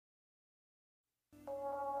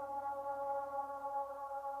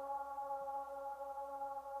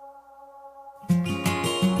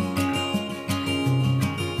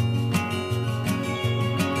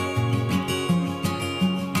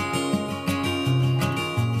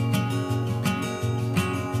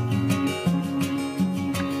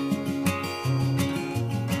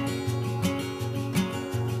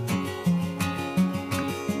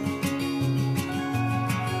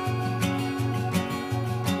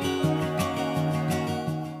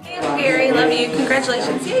love you.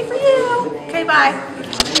 Congratulations. Yay for you. Okay, bye.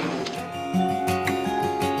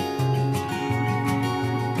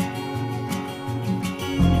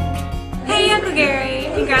 Hey, Uncle Gary.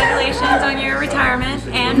 Congratulations on your retirement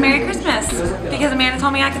and Merry Christmas. Because Amanda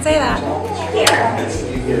told me I could say that.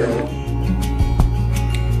 Here.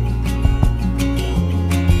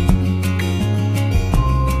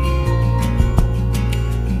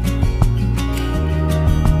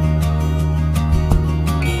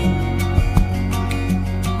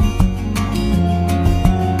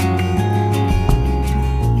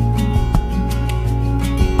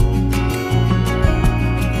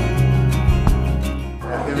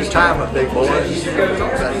 Retirement, big boys.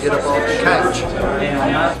 Got to get up off the couch.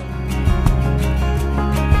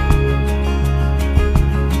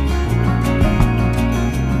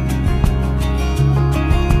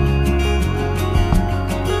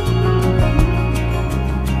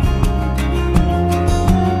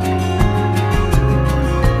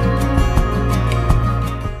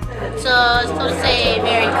 So I was told to say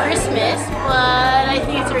Merry Christmas, but I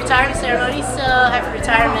think it's a retirement ceremony, so happy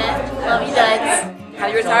retirement. Love you, duds.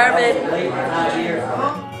 Happy retirement.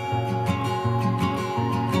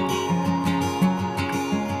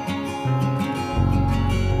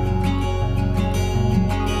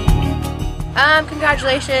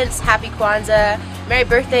 Congratulations, happy Kwanzaa, Merry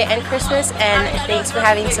birthday and Christmas, and thanks for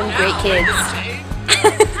having some great kids.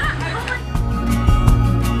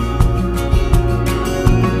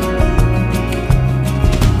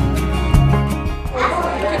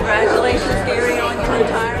 Congratulations, Gary, on your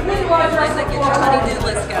retirement. Nice to get your honey-do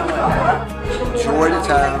list going. Enjoy the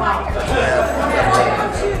time.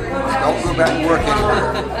 Don't go back and work anywhere.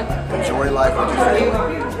 Enjoy life with your family. All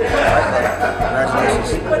right,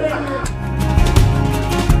 congratulations.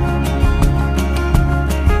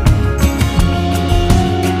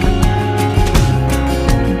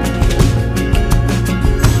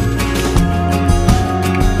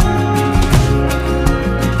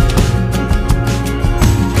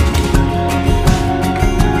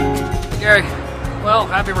 Gary, well,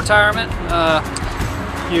 happy retirement.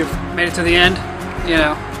 You've made it to the end, you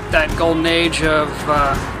know, that golden age of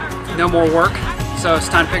no more work. So it's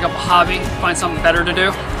time to pick up a hobby, find something better to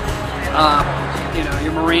do. You know,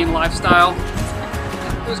 your marine lifestyle,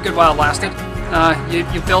 it was good while it lasted.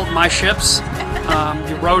 You built my ships,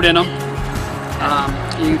 you rode in them.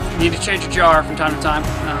 You need to change a jar from time to time.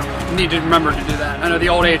 You need to remember to do that. I know the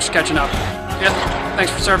old age is catching up. Yeah,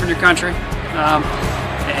 thanks for serving your country.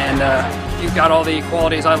 And you've got all the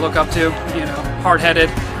qualities I look up to, you know, hard-headed.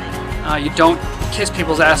 You don't kiss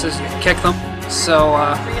people's asses, you kick them. So,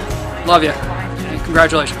 love you, and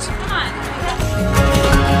congratulations. I'm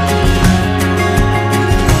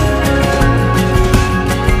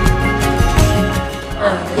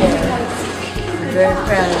very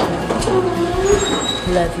proud of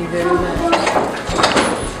you. Love you very much.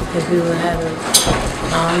 Because we will have a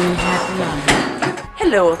long and happy life.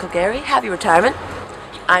 Hello, Uncle Gary. Happy retirement.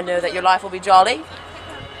 I know that your life will be jolly.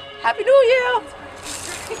 Happy New Year!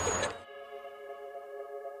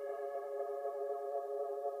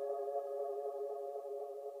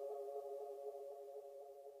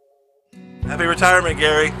 Happy retirement,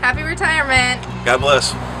 Gary. Happy retirement. God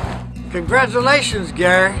bless. Congratulations,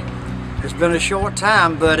 Gary. It's been a short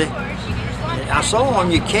time, buddy. I saw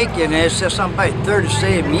on your cake in there, it said something about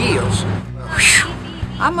 37 years. Whew.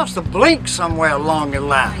 I must have blinked somewhere along the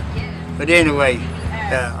line. But anyway,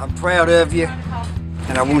 I'm proud of you,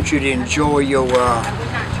 and I want you to enjoy your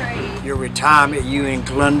retirement, you and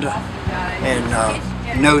Glenda,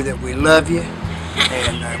 and know that we love you,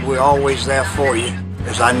 and we're always there for you,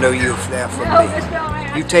 as I know you're there for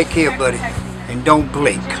me. You take care, buddy, and don't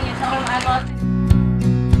blink.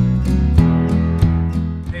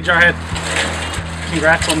 Hey, Jarhead,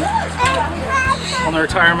 congrats on the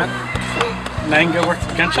retirement. Mango worth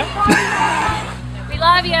the gunshot. We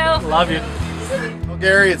love you. Love you. Well,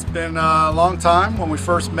 Gary, it's been a long time. When we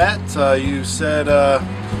first met, you said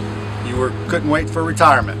you couldn't wait for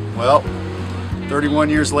retirement. Well, 31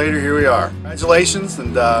 years later, here we are. Congratulations,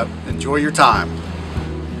 and enjoy your time.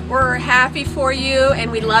 We're happy for you,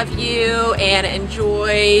 and we love you, and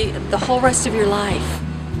enjoy the whole rest of your life.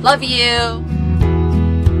 Love you.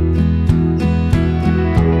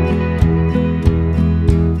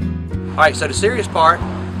 Alright, so the serious part,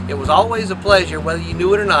 it was always a pleasure, whether you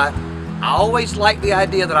knew it or not. I always liked the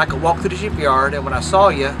idea that I could walk through the shipyard, and when I saw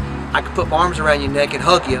you, I could put my arms around your neck and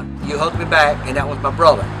hug you. You hugged me back, and that was my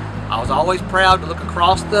brother. I was always proud to look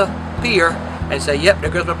across the pier and say, yep, there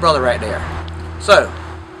goes my brother right there. So,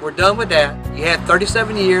 we're done with that. You had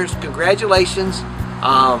 37 years, congratulations.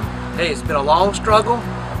 Hey, it's been a long struggle,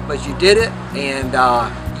 but you did it, and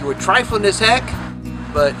You were trifling as heck,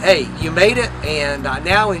 but hey, you made it, and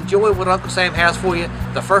now enjoy what Uncle Sam has for you.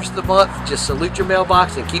 The first of the month, just salute your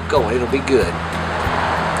mailbox and keep going. It'll be good.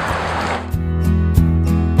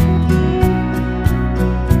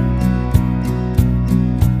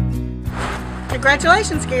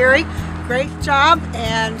 Congratulations, Gary. Great job,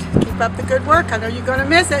 and keep up the good work. I know you're going to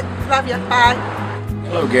miss it. Love you. Bye.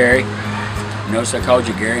 Hello, Gary. Notice I called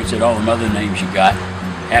you Gary and said all the other names you got.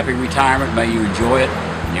 Happy retirement. May you enjoy it.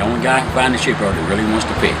 The only guy I can find the shipyard that really wants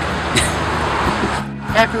to pick.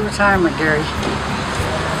 Happy retirement, Gary.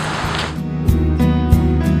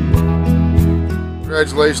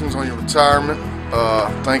 Congratulations on your retirement.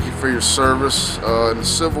 Thank you for your service in the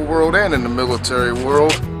civil world and in the military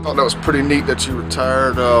world. I thought that was pretty neat that you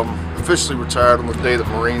retired, officially retired on the day that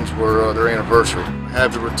Marines were their anniversary.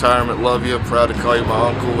 Happy retirement, love you, proud to call you my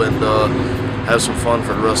uncle, and have some fun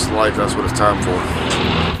for the rest of life. That's what it's time for.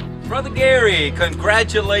 Brother Gary,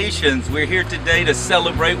 congratulations. We're here today to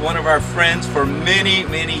celebrate one of our friends for many,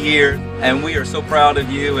 many years, and we are so proud of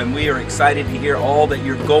you, and we are excited to hear all that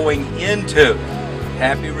you're going into.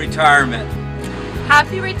 Happy retirement.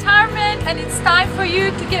 Happy retirement, and it's time for you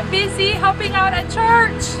to get busy helping out at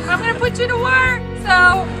church. I'm gonna put you to work,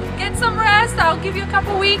 so get some rest. I'll give you a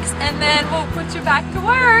couple weeks and then we'll put you back to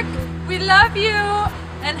work. We love you,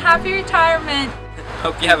 and happy retirement.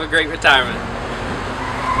 Hope you have a great retirement.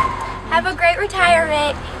 Have a great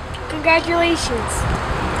retirement. Congratulations.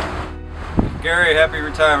 Gary, happy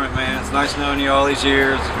retirement, man. It's nice knowing you all these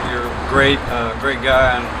years. You're a great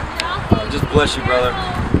guy, and just bless you, brother.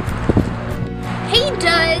 Hey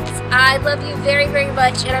Duds, I love you very, very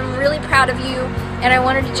much, and I'm really proud of you, and I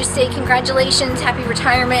wanted to just say congratulations, happy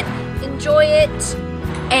retirement, enjoy it,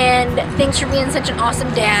 and thanks for being such an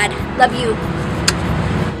awesome dad. Love you.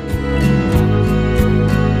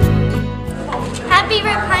 Happy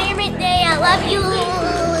retirement day, I love you.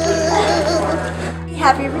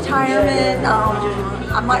 Happy retirement,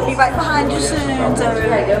 I might be right behind you soon, so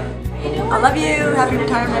I love you, happy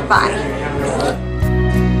retirement, bye.